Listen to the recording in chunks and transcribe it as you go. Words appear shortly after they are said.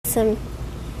some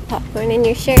popcorn in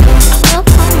your shirt. Oh,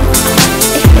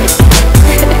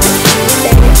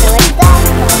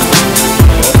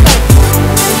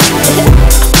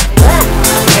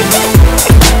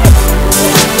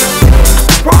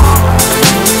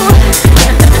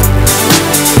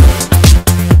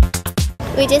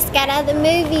 we just got out of the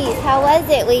movies. How was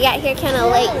it? We got here kind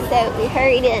of late, so we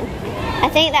hurried in. I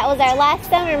think that was our last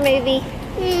summer movie.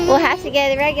 We'll have to go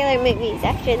to the regular movies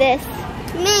after this.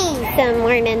 Some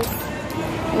mornings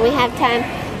when we have time.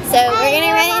 So we're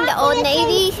gonna run into Old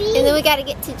Navy, and then we gotta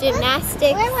get to gymnastics,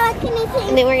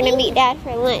 and then we're gonna meet Dad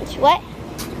for lunch. What?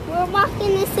 We're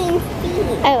walking the same speed.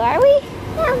 Oh, are we?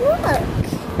 Yeah, look.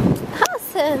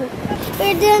 Awesome.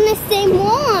 We're doing the same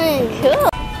one. Cool.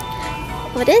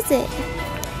 What is it?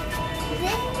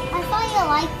 I thought you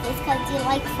liked this because you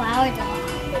like flower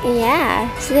dolls.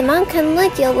 Yeah. So the Mom, come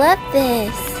look. You'll love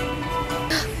this.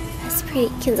 That's pretty.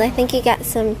 Kinsley, I think you got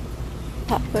some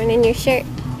popcorn in your shirt.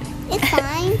 It's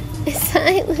fine. It's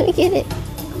fine. Let me get it.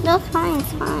 No, it's fine.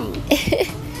 It's fine.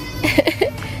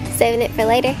 Saving it for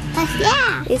later?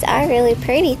 Yeah. These are really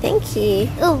pretty. Thank you.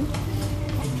 Oh.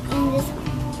 And this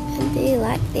one. I do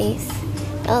like these.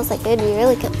 That looks like they'd be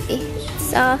really comfy.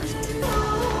 Soft.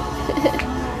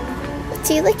 What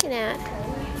are you looking at?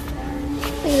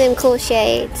 Look at them cool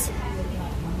shades.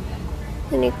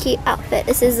 And your cute outfit.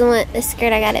 This is the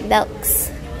skirt I got at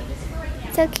Belk's.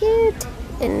 So cute.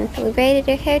 And we braided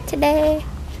her hair today.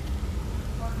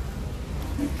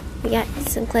 We got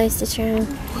some clothes to try on.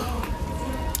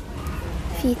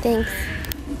 A few things.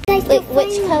 Wait,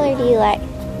 which color do you like?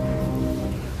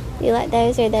 Do you like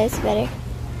those or those better?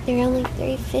 They're only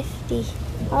 $3.50.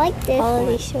 I like this All one. of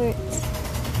these shorts.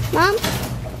 Mom?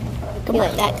 You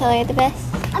like that color the best?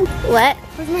 What?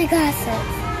 Where's my glasses?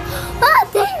 Oh,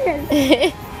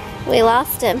 there! We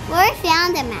lost them. Where I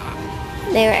found them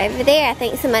at? They were over there. I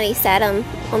think somebody sat them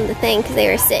on the thing because they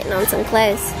were sitting on some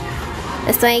clothes.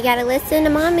 That's why you gotta listen to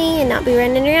Mommy and not be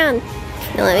running around.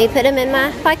 Now let me put them in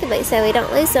my pocketbook so we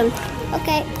don't lose them.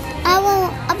 Okay. I will.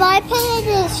 But I put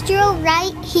the straw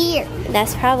right here.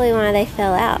 That's probably why they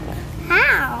fell out.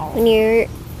 How? When you're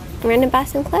running by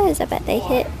some clothes, I bet they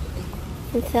hit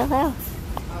and fell out.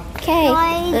 Okay,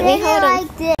 let me hold them.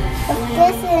 Like this.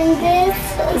 This and this.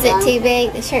 Is it too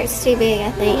big? The shirt's too big,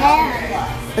 I think.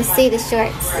 Yeah. Let's see the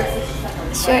shorts.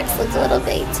 The shorts look a little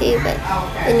big too, but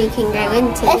then you can grow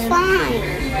into That's them.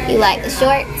 fine. You like the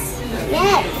shorts?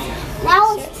 Yes.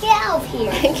 Now let's get out of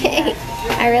here. Okay.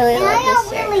 I really love this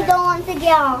shirt. I really don't want to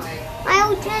get off.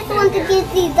 I just want to get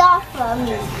these off of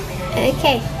me.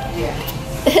 Okay.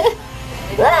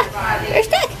 Ah, we're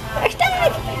stuck. We're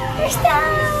stuck. We're stuck.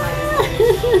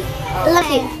 Look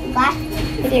at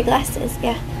With your glasses,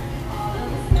 yeah.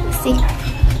 Let's see.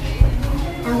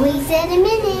 And we said a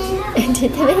minute. Into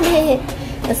the minute.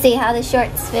 Let's see how the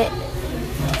shorts fit.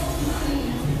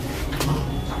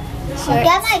 Look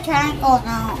at my triangle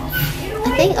now. I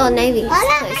think Old Navy's Look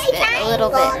at clothes my fit a little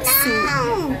bit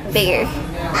triangle bigger.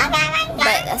 Look at my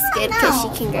But that's good because she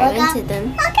can grow into them.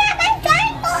 Look at my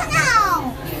triangle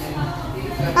now.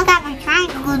 Look at my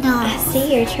triangle now. I see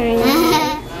you're trying to.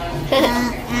 I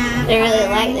really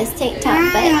like this tank top,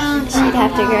 but she'd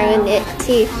have to grow into it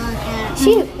too.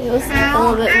 Shoot, it was a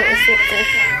little bit more restrictive.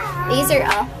 These are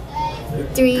all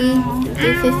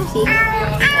 $3.50.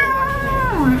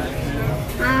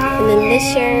 And then this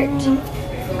shirt,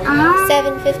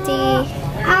 $7.50.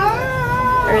 I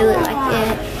really like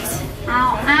it.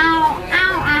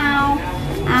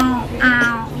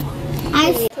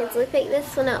 Kinsley picked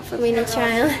this one out for me to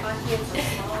try on.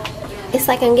 It's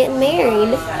like I'm getting married.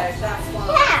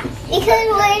 Yeah, because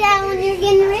wear that when you're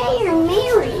getting ready or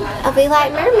married. I'll be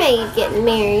like Mermaid getting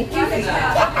married. It's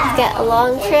got a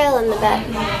long trail in the back.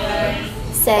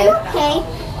 So, Okay.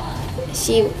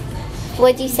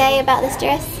 what'd you say about this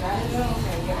dress?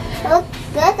 It looks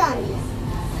good on you.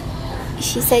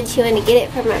 She said she wanted to get it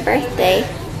for my birthday.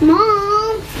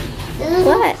 Mom, this is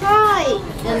What? right.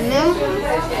 Remember?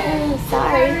 I'm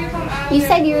sorry. You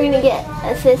said you were going to get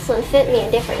this one fit me a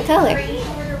different color.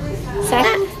 So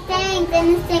I'm staying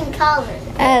in the same color.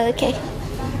 oh, okay.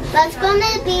 But it's going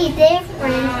to be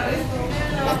different.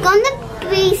 It's going to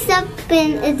be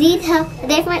something, a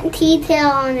different detail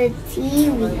on the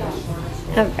TV.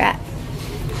 Alright.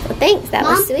 Well, thanks. That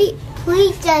was Mom? sweet.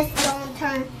 Please just don't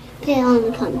turn it on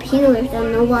the computer so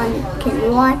no one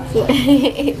can watch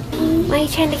it. Why are you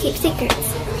trying to keep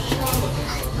secrets?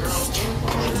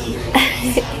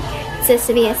 It's supposed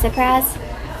to be a surprise.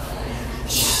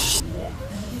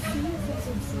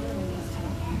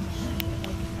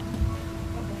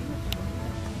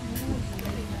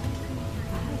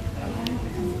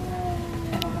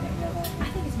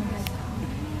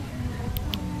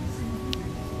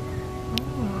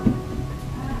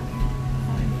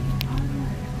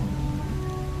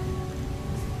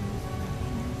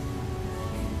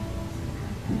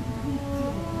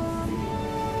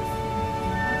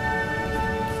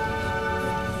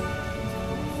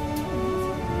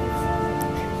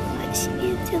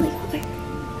 Chili for?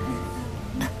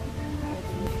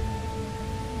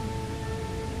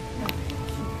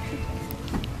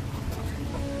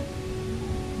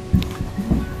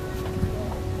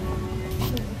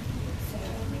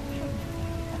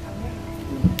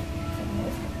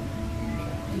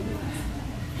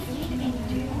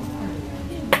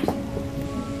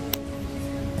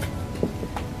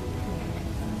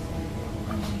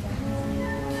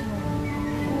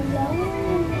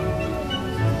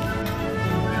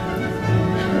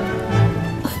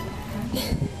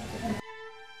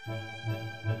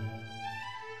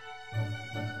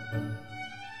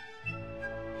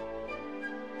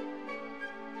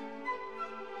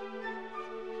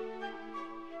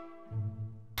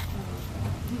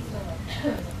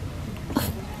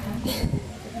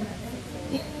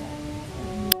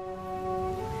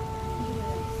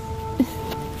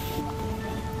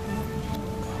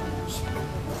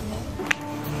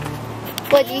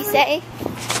 What'd you say?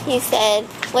 You said,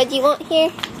 what do you want here?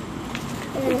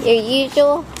 Your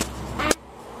usual?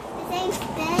 The same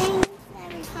thing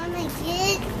every time I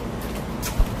get.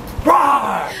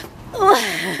 Roar!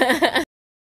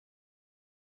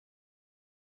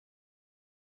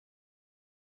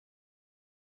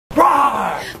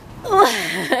 Roar!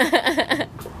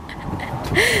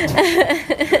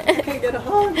 Can't get a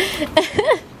hug.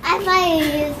 I thought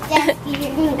it was just you.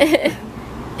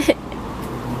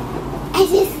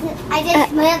 I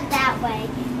just went that way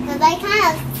because I kind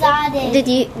of saw it.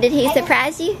 Did he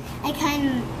surprise you? I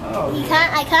kind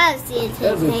of see it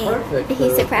That'd his be hand. perfect. Did he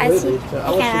surprise you?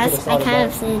 I kind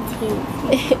of see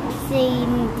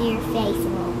your face a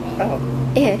little bit. Oh.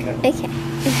 Yeah, okay.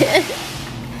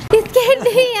 You scared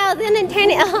me. I was gonna turn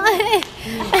it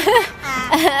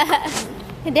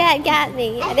on. Dad got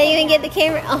me. I didn't even get the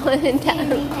camera on in time.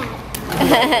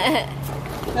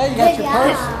 Hey, you got your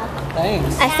purse?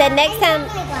 Thanks. I said next time.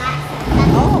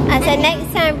 Oh. I said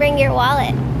next time bring your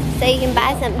wallet so you can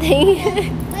buy something.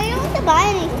 I don't want to buy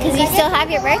anything. Because you still have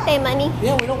your birthday money.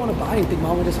 Yeah, we don't want to buy anything,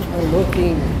 Mom. We just are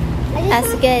looking.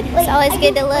 That's good. It's always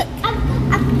good to look. I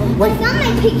found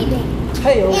my piggy bank.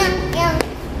 Hey, And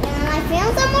I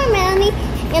found some more money,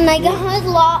 and I got a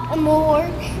lot more.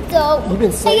 So You've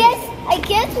been saving. I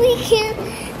guess we can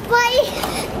buy.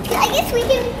 I guess we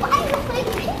can buy with my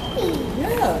penny.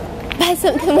 yeah. Buy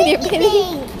something with your penny.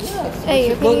 Yes. Oh,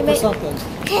 your Look penny for bank. something.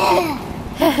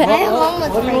 What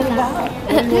What do you want to buy?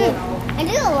 What do you want? I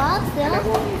do a lot of stuff.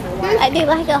 I do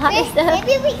like a lot of stuff.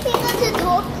 Maybe we can go to the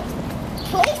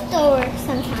toy store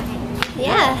sometime.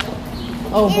 Yeah.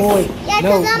 Oh boy. Yeah, no,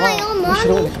 'cause I'm my Mom, own we should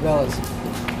have mommy. went to Cabela's.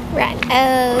 Right.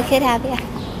 Oh, could have ya.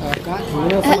 Got you. You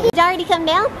know something? Did you already come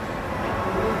down?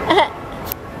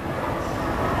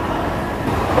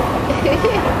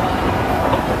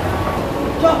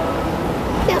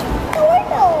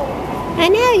 I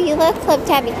know, you love Club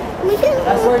Tabby.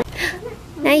 That's where.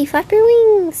 Now you flap your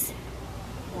wings.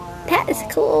 That is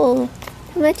cool.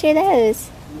 How much are those?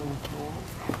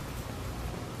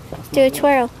 Let's do a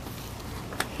twirl.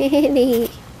 I'll see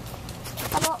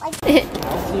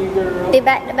you, girl. Do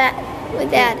back to back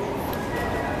with Dad.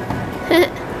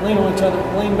 Lean on each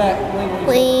other. Lean back. Lean on each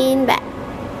other. Lean back.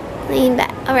 Lean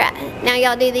back. Alright, now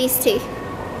y'all do these two.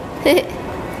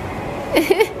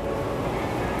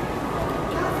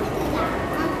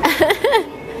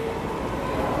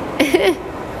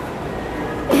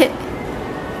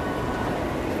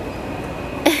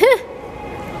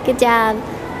 Good job.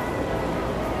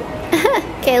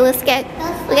 Okay, let's go.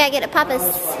 We gotta get to Papa's.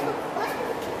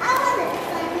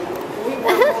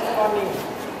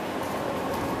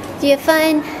 Do you have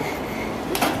fun?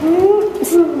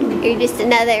 You're just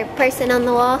another person on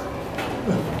the wall.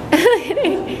 Good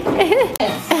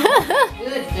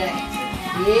day.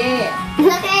 Yeah.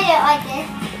 Look at it like this.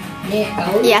 Yeah.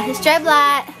 Oh, Yeah, the strobe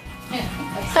light.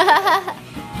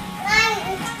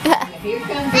 here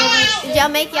comes the Did y'all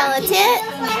make y'all a tent?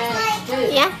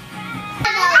 Yeah.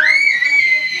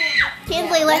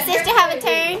 Kinsley, let sister have a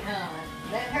turn.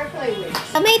 Let her play with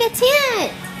it. I made a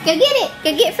tent. Go get it.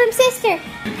 Go get it from sister.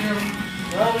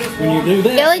 When you do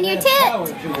that, Go in your add tent. power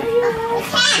to it.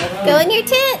 Go in your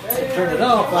tent. Turn it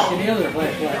off like any other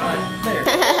flashlight. Right there.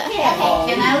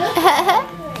 Can I look?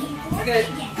 Okay.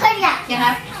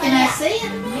 Can I see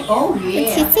it? Oh Did you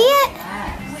yeah. see it?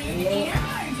 Yeah.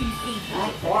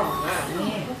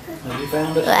 Have you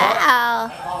found it? Wow.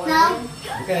 No.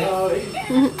 Okay.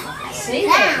 See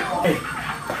that?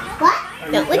 What?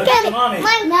 Don't look at it. Mommy.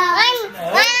 Mommy.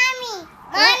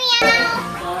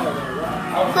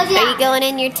 Are you going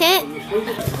in your tent?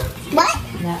 What?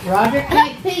 Now Roger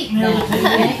can't peek. No, he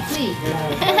can't peek.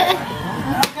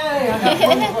 Okay, I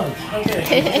got one.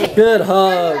 Okay. Good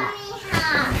hug.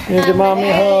 Give your mommy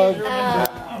a hug.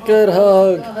 Good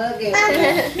hug. Hug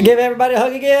it. Give everybody a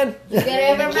hug again. Get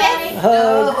everybody.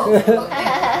 Hug. No.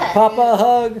 Papa a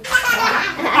hug.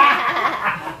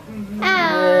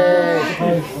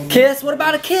 Oh. Kiss. What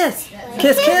about a kiss?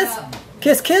 Kiss, kiss.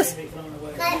 Kiss, kiss.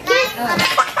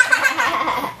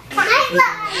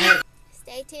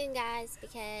 Stay tuned, guys,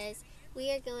 because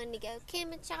we are going to go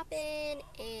camping shopping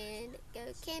and go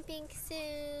camping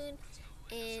soon.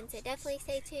 And so definitely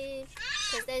stay tuned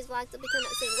because those vlogs will be coming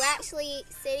up soon. We're actually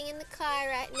sitting in the car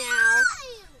right now.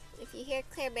 If you hear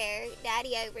Claire Bear,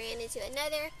 Daddy-O ran into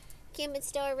another camping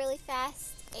store really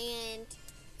fast and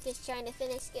just trying to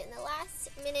finish getting the last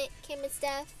minute camping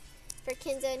stuff for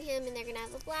Kinz and him, and they're going to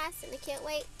have a blast and I can't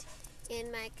wait.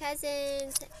 And my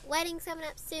cousin's wedding's coming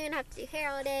up soon. I have to do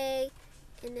hair all day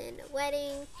and then a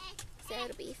wedding, so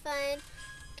it'll be fun.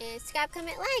 And subscribe,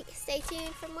 comment, like. Stay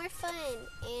tuned for more fun,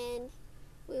 and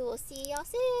we will see y'all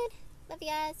soon. Love you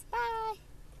guys. Bye.